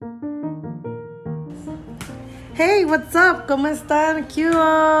Hey, what's up? ¿Cómo están? ¿Qué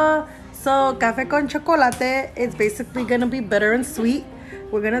hubo? So, Café con Chocolate, it's basically going to be bitter and sweet.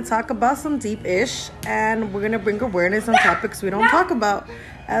 We're going to talk about some deep-ish, and we're going to bring awareness on topics we don't talk about,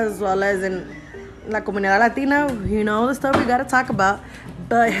 as well as in La Comunidad Latina, you know the stuff we got to talk about.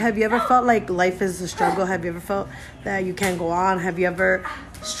 But have you ever felt like life is a struggle? Have you ever felt that you can't go on? Have you ever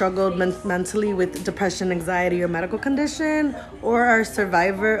struggled mentally with depression, anxiety, or medical condition? Or are a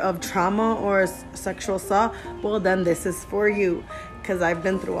survivor of trauma or sexual assault? Well, then this is for you. Because I've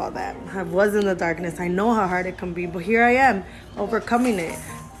been through all that. I was in the darkness. I know how hard it can be. But here I am, overcoming it.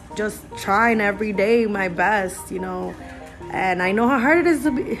 Just trying every day my best, you know. And I know how hard it is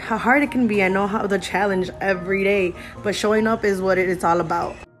how hard it can be. I know how the challenge every day. But showing up is what it's all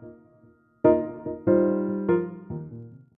about.